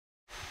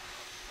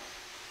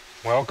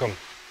Welcome.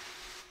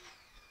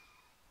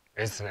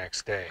 It's the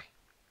next day.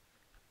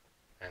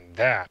 And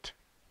that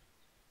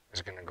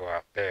is gonna go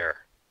out there.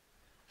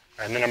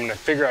 And then I'm gonna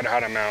figure out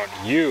how to mount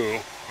you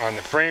on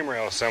the frame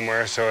rail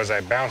somewhere so as I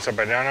bounce up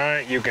and down on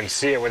it, you can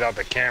see it without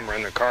the camera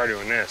in the car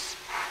doing this.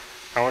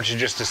 I want you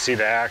just to see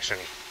the action.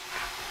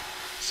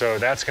 So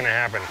that's gonna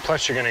happen.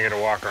 Plus you're gonna get a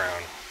walk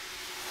around.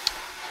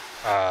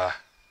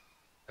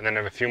 And then I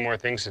have a few more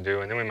things to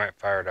do and then we might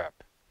fire it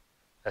up.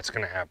 That's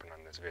gonna happen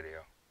on this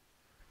video.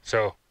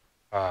 So,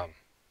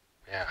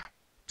 yeah,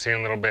 see you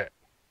in a little bit.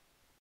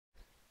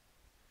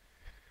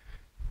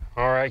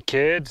 All right,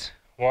 kids,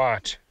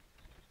 watch.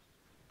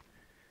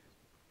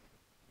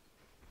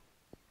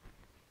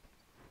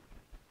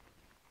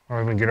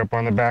 Let me get up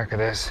on the back of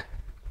this.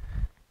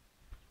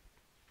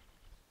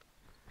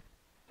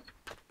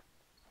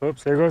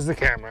 Oops, there goes the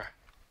camera.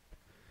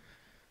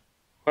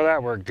 Well,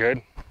 that worked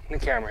good. The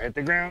camera hit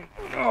the ground.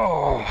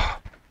 Oh!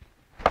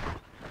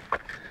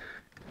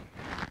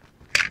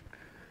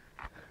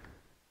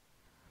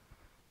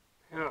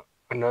 Yeah,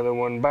 another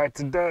one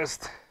bites the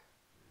dust.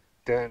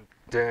 Dun,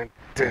 dun,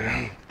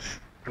 dun.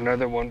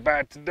 Another one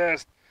bites the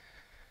dust.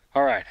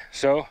 All right,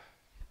 so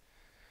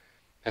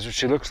that's what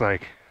she looks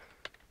like.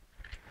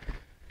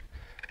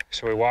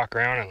 Shall we walk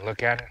around and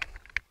look at it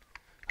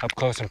up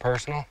close and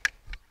personal?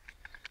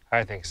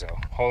 I think so.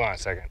 Hold on a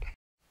second.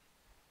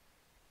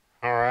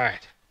 All right.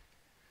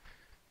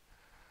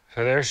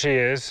 So there she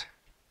is.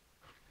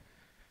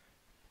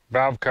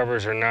 Valve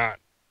covers are not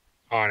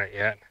on it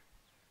yet.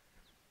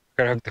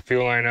 Gotta hook the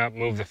fuel line up,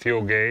 move the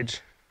fuel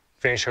gauge,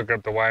 finish hooking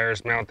up the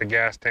wires, mount the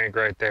gas tank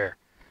right there.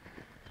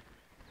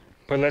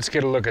 But let's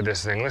get a look at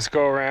this thing. Let's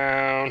go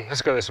around.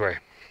 Let's go this way.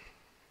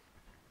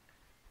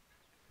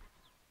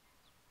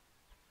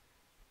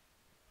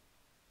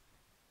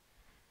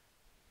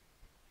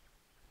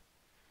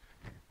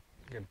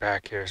 Get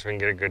back here so we can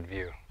get a good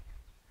view.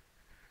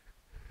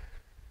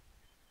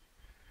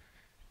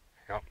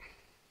 Yep.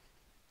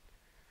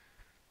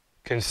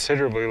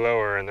 Considerably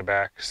lower in the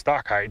back,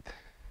 stock height.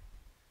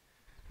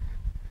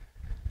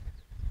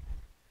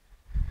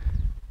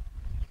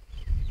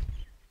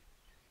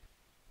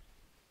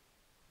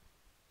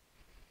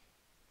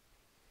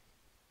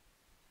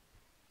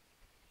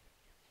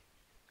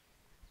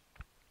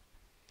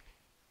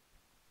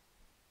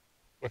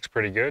 Looks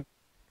pretty good.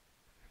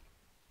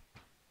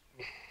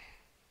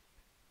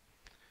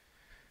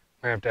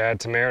 I have to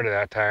add some air to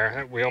that tire.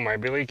 That wheel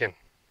might be leaking.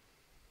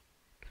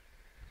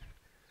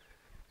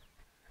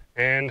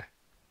 And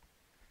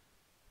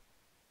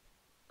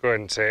go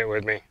ahead and say it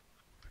with me.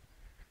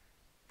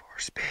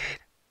 4-speed.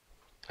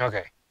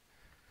 Okay.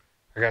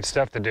 I got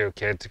stuff to do,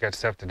 kids. I got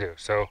stuff to do.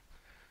 So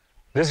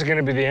this is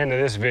going to be the end of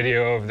this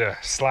video of the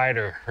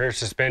slider rear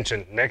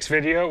suspension. Next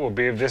video will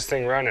be of this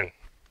thing running.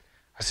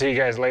 I'll see you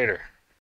guys later.